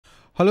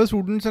Hello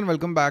students and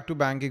welcome back to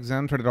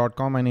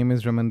bankexamstudy.com. My name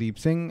is Ramandeep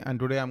Singh and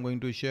today I'm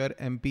going to share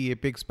MP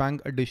Apex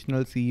Bank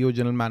additional CEO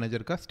General Manager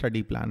ka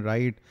study plan,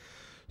 right?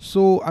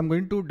 So I'm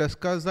going to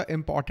discuss the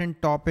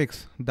important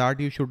topics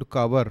that you should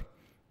cover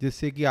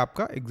जिससे कि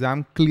आपका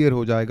exam clear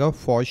हो जाएगा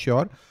for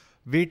sure.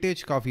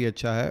 Weightage काफ़ी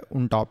अच्छा है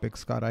उन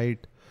topics का,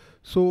 right?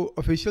 So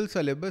official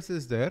syllabus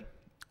is there.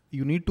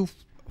 You need to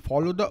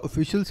follow the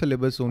official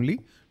syllabus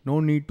only. No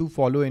need to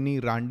follow any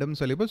random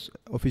syllabus.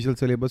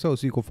 Official syllabus है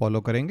उसी को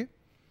follow करेंगे.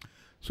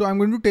 So I'm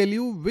going to tell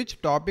you which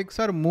topics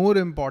are more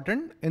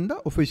important in the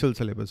official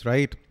syllabus,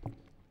 right?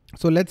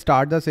 So let's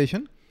start the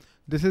session.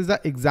 This is the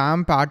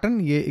exam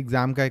pattern. ये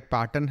exam का एक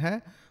pattern है.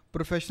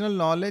 Professional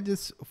knowledge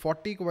is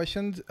 40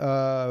 questions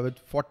with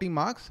 40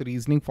 marks.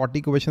 Reasoning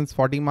 40 questions,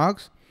 40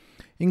 marks.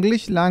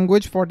 English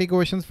language 40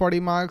 questions,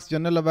 40 marks.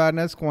 General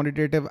awareness,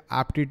 quantitative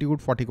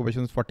aptitude 40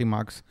 questions, 40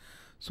 marks.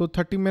 So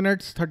 30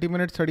 minutes, 30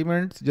 minutes, 30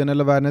 minutes.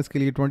 General awareness के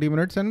लिए 20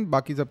 minutes and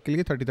बाकी सब के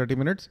लिए 30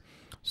 minutes.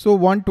 So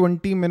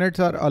 120 minutes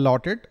are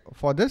allotted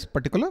for this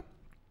particular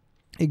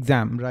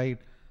exam, right?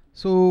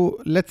 So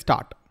let's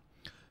start.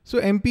 So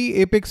MP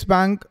Apex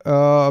Bank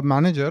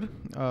Manager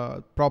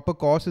proper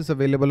course is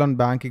available on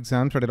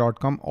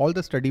bankexamstudy.com. All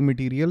the study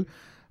material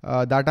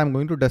that I'm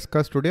going to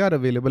discuss today are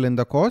available in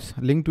the course.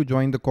 Link to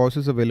join the course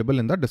is available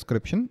in the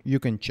description. You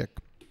can check.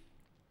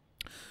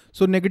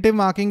 So negative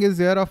marking is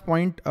there of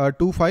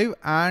 0.25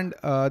 and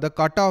the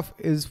cutoff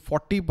is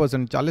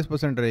 40%,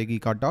 40% रहेगी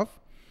cutoff.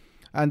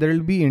 And there will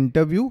be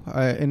interview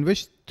in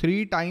which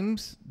 3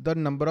 times the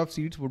number of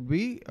seats would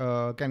be,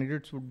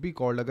 candidates would be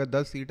called. अगर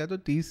 10 seat है तो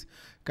 30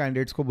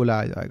 candidates को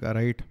बुलाया जाएगा,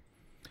 right?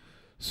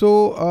 So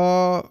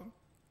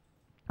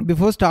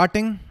before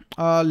starting,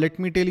 let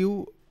me tell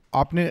you,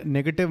 आपने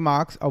negative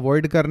marks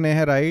avoid करने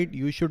हैं, right?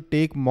 You should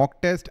take mock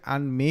test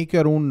and make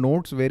your own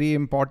notes. Very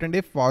important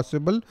if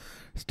possible.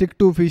 Stick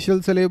to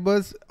official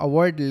syllabus.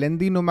 Avoid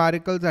lengthy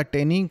numericals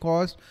at any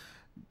cost.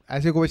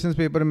 ऐसे questions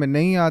paper में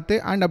नहीं आते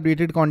and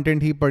updated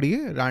content ही पढ़िए,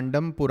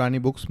 random पुरानी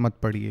books मत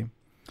पढ़िए.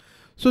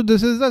 So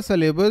this is the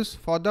syllabus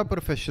for the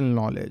professional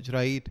knowledge,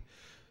 right?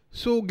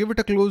 So give it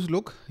a close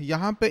look.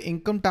 यहाँ पे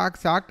income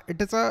tax act,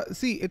 it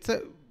is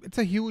it's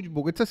a huge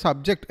book. It's a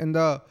subject in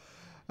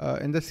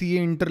the CA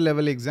inter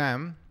level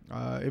exam.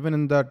 Even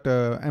in that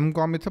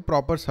MCOM, it's a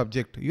proper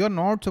subject. You are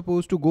not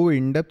supposed to go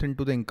in depth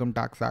into the income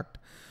tax act.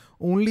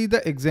 Only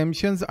the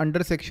exemptions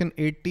under section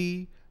 80,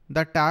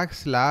 the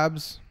tax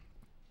slabs,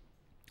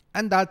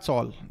 and that's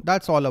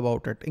all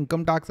about it.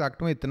 Income tax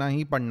act में इतना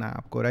ही पढ़ना है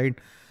आपको, right?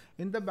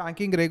 In the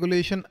banking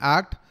regulation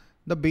act,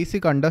 the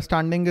basic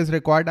understanding is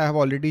required. I have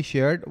already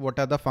shared what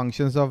are the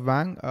functions of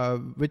bank,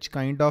 which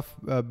kind of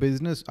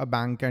business a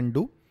bank can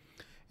do.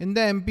 In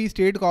the MP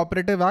State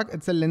Cooperative Act,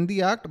 it's a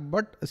lengthy act,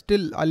 but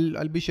still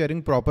I'll be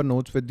sharing proper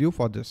notes with you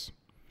for this.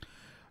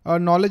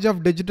 Knowledge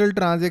of digital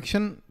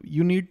transaction,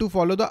 you need to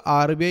follow the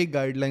RBI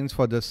guidelines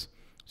for this.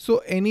 So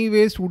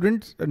anyway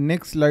students,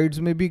 next slides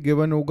may be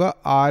given होगा.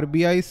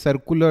 RBI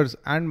circulars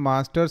and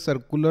master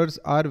circulars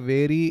are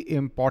very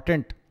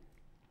important,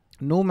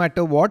 no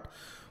matter what,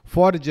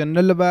 for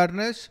general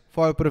awareness,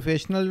 for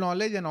professional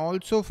knowledge, and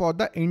also for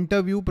the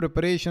interview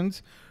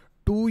preparations.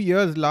 2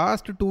 years,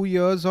 last 2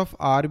 years of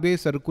RBI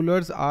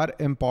circulars are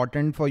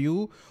important for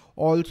you.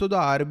 Also the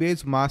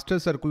RBI's master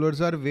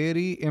circulars are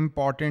very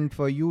important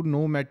for you,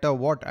 no matter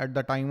what, at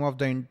the time of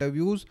the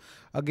interviews.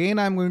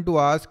 Again, I'm going to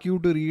ask you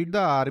to read the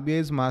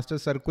RBI's master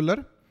circular,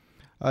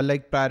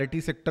 like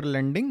priority sector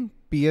lending,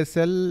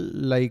 PSL,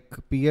 like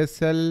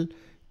PSL,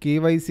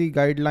 KYC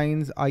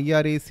guidelines,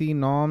 IRAC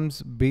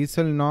norms,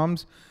 Basel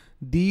norms.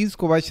 These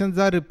questions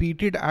are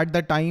repeated at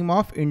the time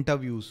of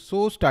interviews.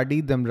 So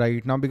study them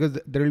right now because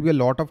there will be a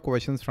lot of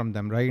questions from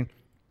them, right?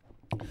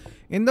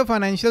 In the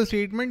financial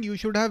statement, you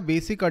should have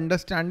basic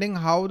understanding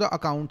how the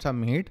accounts are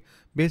made,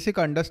 basic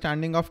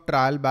understanding of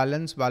trial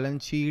balance,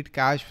 balance sheet,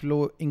 cash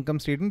flow, income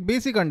statement,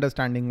 basic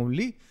understanding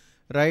only,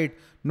 right?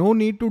 No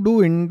need to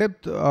do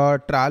in-depth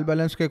trial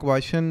balance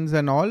questions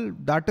and all.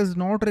 That is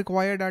not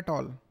required at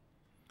all.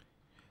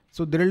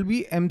 So there will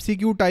be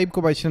MCQ type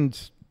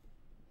questions.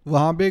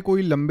 वहाँ पे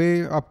कोई लंबे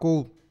आपको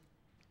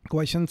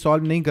question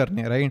solve नहीं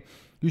करने, right?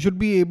 You should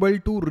be able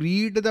to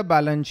read the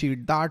balance sheet,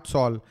 that's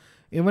all.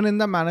 Even in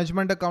the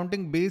management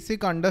accounting,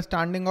 basic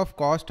understanding of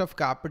cost of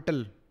capital.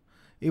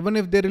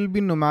 Even if there will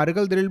be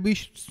numerical, there will be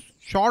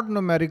short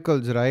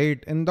numericals,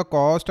 right? In the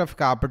cost of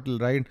capital,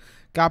 right?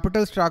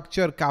 Capital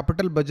structure,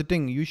 capital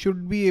budgeting. You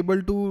should be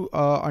able to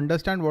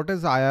understand what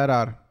is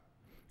IRR,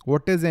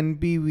 what is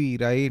NPV,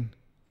 right?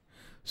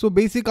 So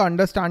basic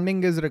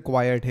understanding is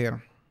required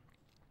here.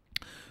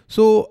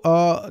 So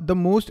the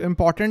most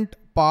important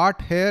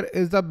part here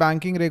is the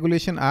Banking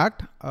Regulation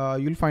Act.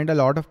 You'll find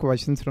a lot of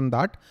questions from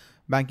that.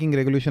 Banking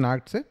Regulation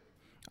Act से,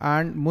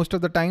 and most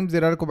of the times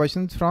there are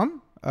questions from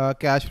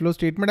cash flow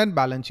statement and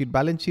balance sheet.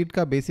 Balance sheet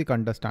का basic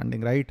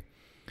understanding, right?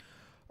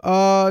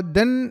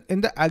 Then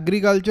in the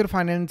agriculture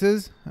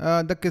finances,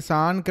 the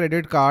Kisan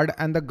credit card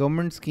and the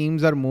government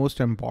schemes are most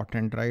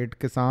important, right?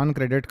 Kisan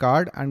credit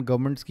card and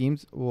government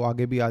schemes वो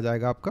आगे भी आ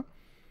जाएगा आपका.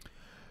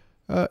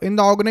 In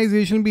the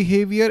organizational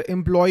behavior,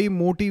 employee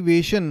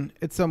motivation,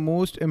 it's the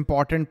most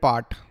important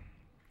part.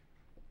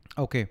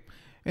 Okay.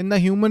 In the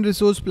human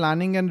resource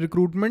planning and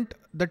recruitment,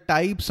 the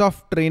types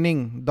of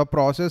training, the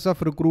process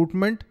of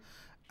recruitment,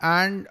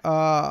 and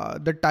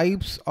the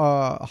types,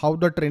 how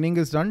the training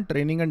is done,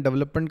 training and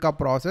development ka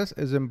process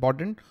is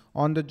important.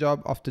 On the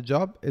job, of the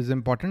job is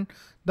important.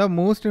 The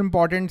most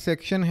important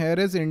section here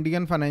is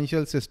Indian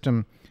financial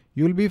system.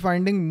 You'll be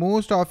finding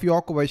most of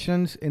your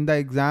questions in the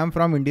exam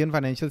from Indian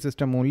financial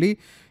system only.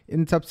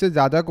 In सबसे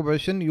ज़्यादा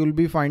question you'll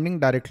be finding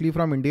directly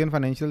from Indian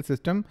financial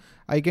system.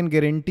 I can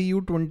guarantee you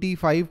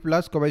 25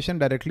 plus question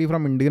directly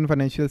from Indian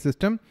financial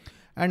system.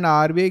 And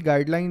RBI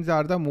guidelines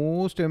are the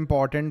most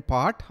important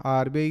part.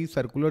 RBI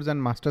circulars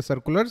and master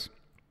circulars.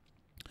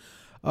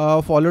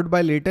 Followed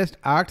by latest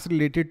acts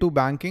related to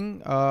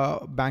banking.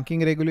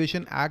 Banking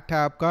Regulation Act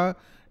है आपका.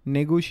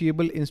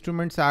 Negotiable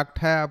Instruments Act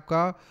है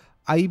आपका.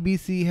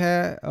 IBC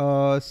है.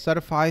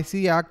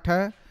 SARFAESI Act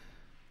है.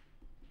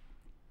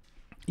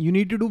 You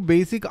need to do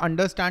basic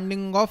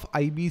understanding of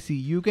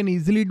IBC. You can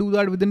easily do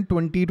that within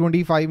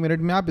 20-25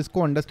 minutes में आप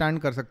इसको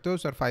understand कर सकते हो.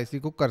 SARFAESI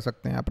को कर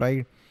सकते हैं आप,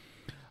 right?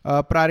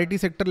 Priority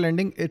sector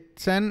lending,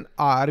 it's an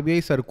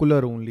RBI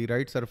circular only,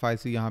 right?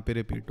 SARFAESI यहाँ पे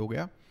repeat हो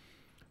गया.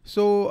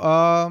 So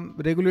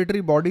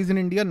regulatory bodies in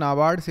India,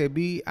 NABARD,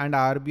 SEBI and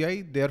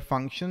RBI, their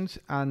functions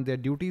and their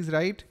duties,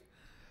 right?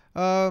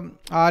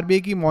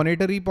 RBI की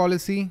monetary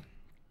policy,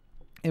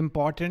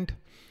 important.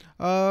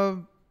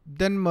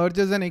 Then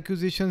mergers and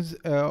acquisitions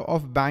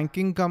of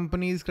banking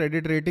companies,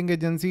 credit rating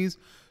agencies.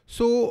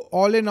 So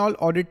all in all,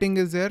 auditing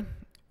is there.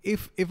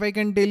 If I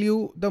can tell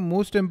you the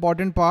most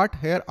important part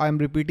here, I'm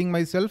repeating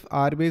myself,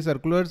 RBI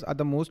circulars are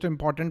the most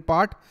important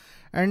part.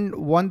 And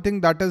one thing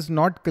that is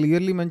not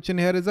clearly mentioned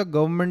here is the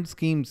government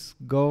schemes.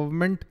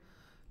 Government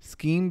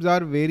schemes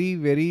are very,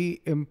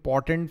 very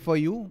important for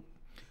you.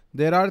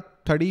 There are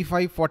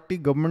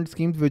 35-40 government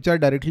schemes which are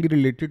directly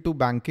related to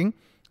banking.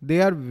 They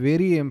are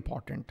very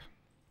important,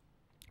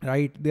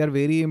 right? They are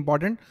very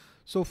important.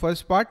 So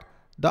first part,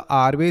 the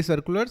RBI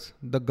circulars,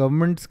 the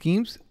government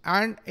schemes,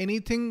 and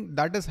anything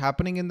that is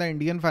happening in the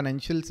Indian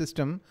financial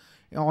system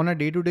on a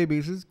day-to-day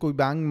basis. कोई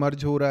bank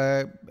merge हो रहा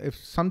है. If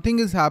something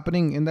is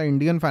happening in the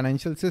Indian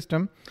financial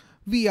system,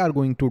 we are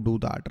going to do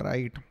that,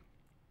 right?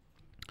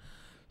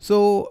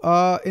 So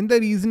in the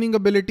reasoning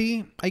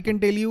ability, I can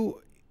tell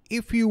you,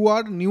 if you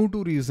are new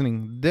to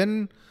reasoning,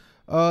 then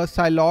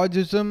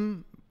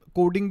syllogism,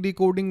 coding,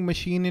 decoding,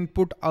 machine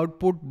input,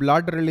 output,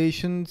 blood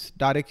relations,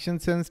 direction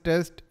sense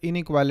test,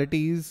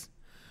 inequalities,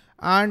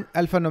 and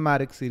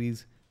alphanumeric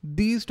series.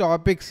 These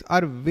topics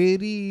are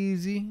very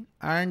easy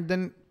and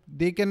then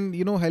they can,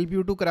 help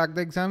you to crack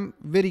the exam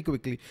very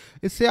quickly.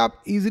 इससे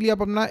आप easily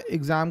आप अपना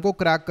exam को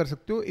crack कर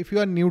सकते हो if you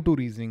are new to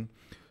reasoning.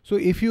 So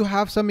if you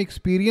have some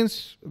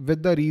experience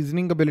with the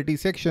reasoning ability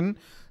section,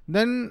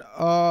 then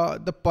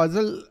the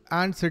puzzle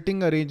and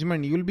sitting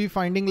arrangement, you'll be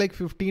finding like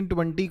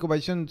 15-20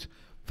 questions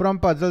from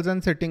puzzles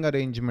and sitting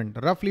arrangement,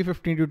 roughly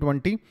 15 to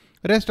 20.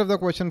 Rest of the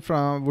question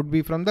would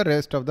be from the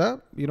rest of the,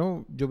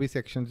 जो भी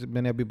sections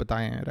मैंने अभी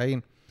बताए हैं,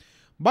 right?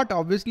 But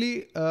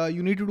obviously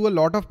you need to do a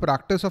lot of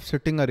practice of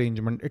sitting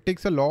arrangement. It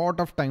takes a lot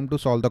of time to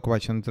solve the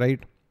questions, right?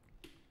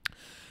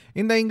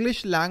 In the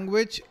English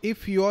language,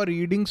 if your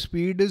reading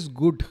speed is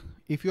good,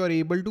 if you are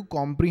able to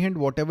comprehend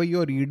whatever you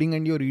are reading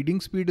and your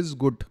reading speed is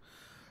good,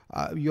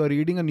 you are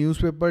reading a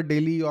newspaper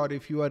daily, or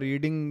if you are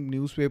reading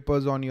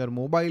newspapers on your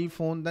mobile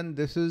phone, then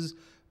this is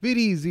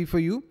very easy for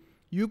you.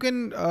 You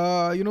can,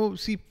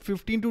 see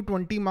 15 to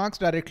 20 marks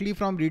directly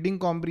from reading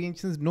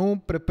comprehensions. No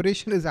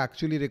preparation is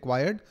actually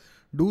required.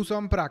 Do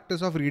some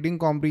practice of reading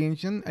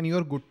comprehension and you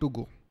are good to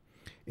go.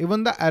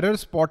 Even the error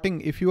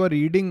spotting, if you are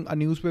reading a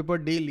newspaper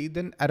daily,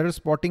 then error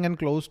spotting and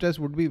close test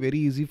would be very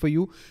easy for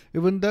you.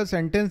 Even the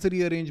sentence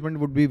rearrangement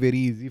would be very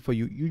easy for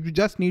you. You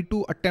just need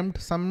to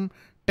attempt some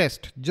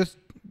test. Just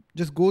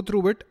go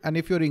through it. And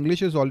if your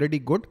English is already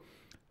good,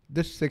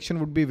 this section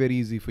would be very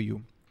easy for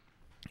you.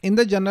 In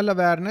the general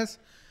awareness,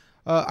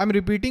 I'm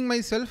repeating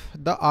myself.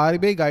 The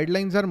RBI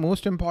guidelines are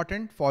most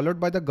important, followed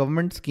by the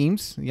government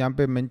schemes. यहाँ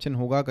पे mention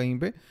होगा कहीं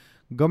पे.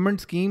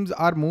 Government schemes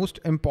are most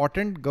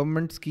important.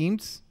 Government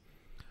schemes,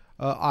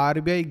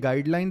 RBI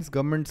guidelines,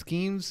 government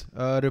schemes,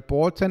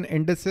 reports and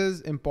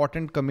indices,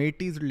 important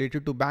committees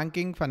related to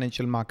banking,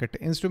 financial market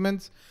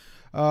instruments.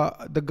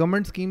 The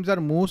government schemes are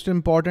most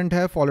important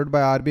here, followed by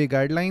RBI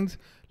guidelines.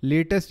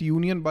 Latest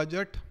union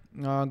budget,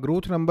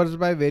 growth numbers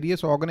by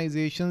various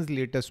organizations,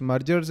 latest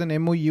mergers and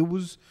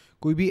MOUs.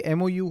 कोई भी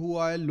MOU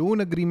हुआ है,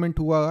 loan agreement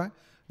हुआ है,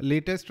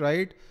 latest,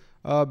 right?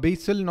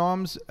 Basel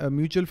norms,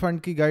 mutual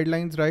fund की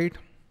guidelines, right?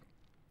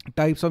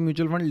 Types of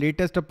mutual fund,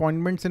 latest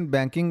appointments in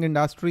banking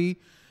industry,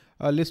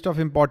 a list of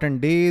important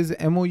days,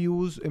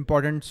 MOUs,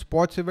 important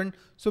sports event.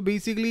 So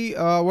basically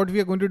what we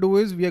are going to do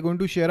is we are going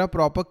to share a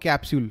proper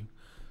capsule.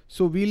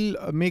 So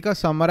we'll make a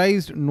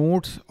summarized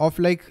notes of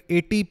like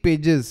 80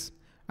 pages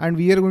and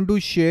we are going to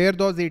share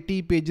those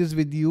 80 pages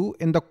with you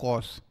in the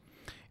course.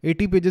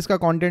 80 pages का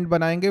content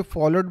बनाएंगे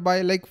followed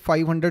by like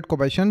 500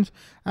 questions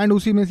and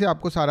उसी में से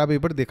आपको सारा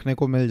paper देखने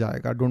को मिल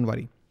जाएगा. Don't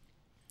worry.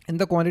 In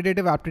the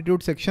quantitative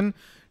aptitude section,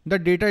 the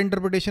data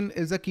interpretation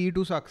is the key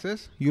to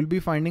success. You'll be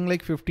finding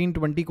like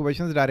 15-20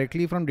 questions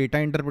directly from data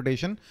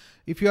interpretation.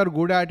 If you are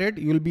good at it,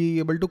 you'll be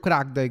able to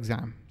crack the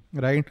exam,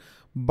 right?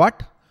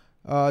 But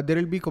there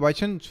will be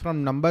questions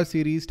from number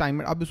series,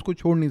 time. अब इसको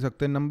छोड़ नहीं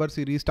सकते. Number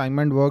series, time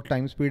and work,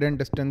 time, speed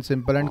and distance,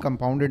 simple and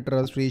compound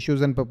interest,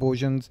 ratios and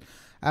proportions,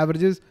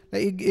 averages.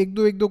 एक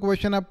दो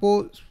question आपको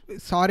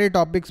सारे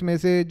topics में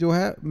से जो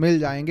है मिल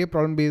जाएंगे.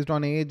 Problem based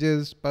on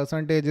ages,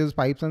 percentages,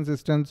 pipes and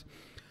systems,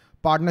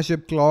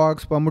 partnership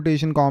clocks,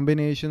 permutation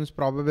combinations,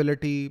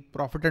 probability,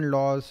 profit and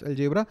loss,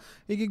 algebra.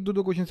 एक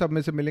दो क्वेश्चन सब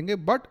में से मिलेंगे,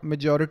 but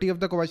majority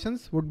of the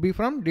questions would be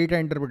from data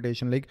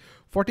interpretation. Like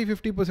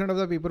 40-50% of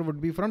the paper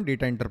would be from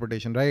data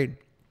interpretation, right?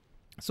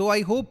 So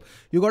I hope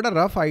you got a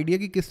rough idea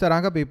कि किस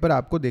तरह का पेपर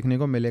आपको देखने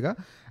को मिलेगा.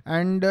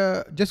 And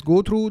just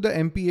go through the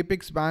MP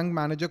Apex Bank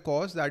Manager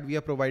course that we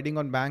are providing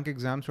on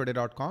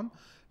bankexamstoday.com.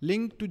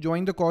 Link to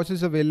join the course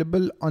is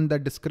available on the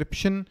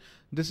description.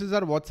 This is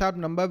our WhatsApp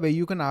number where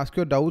you can ask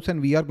your doubts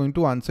and we are going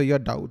to answer your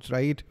doubts,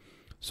 right?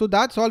 So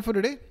that's all for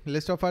today.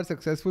 List of our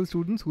successful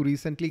students who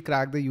recently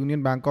cracked the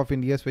Union Bank of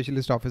India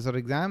Specialist Officer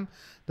exam,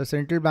 the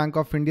Central Bank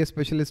of India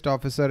Specialist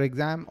Officer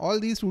exam. All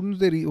these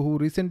students who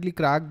recently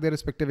cracked their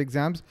respective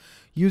exams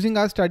using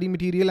our study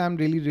material, I'm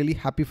really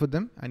happy for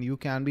them, and you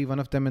can be one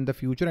of them in the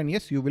future. And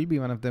yes, you will be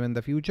one of them in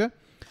the future.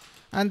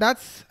 And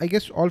that's, I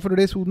guess, all for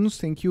today, students.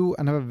 Thank you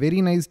and have a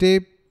very nice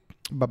day.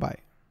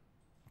 Bye-bye.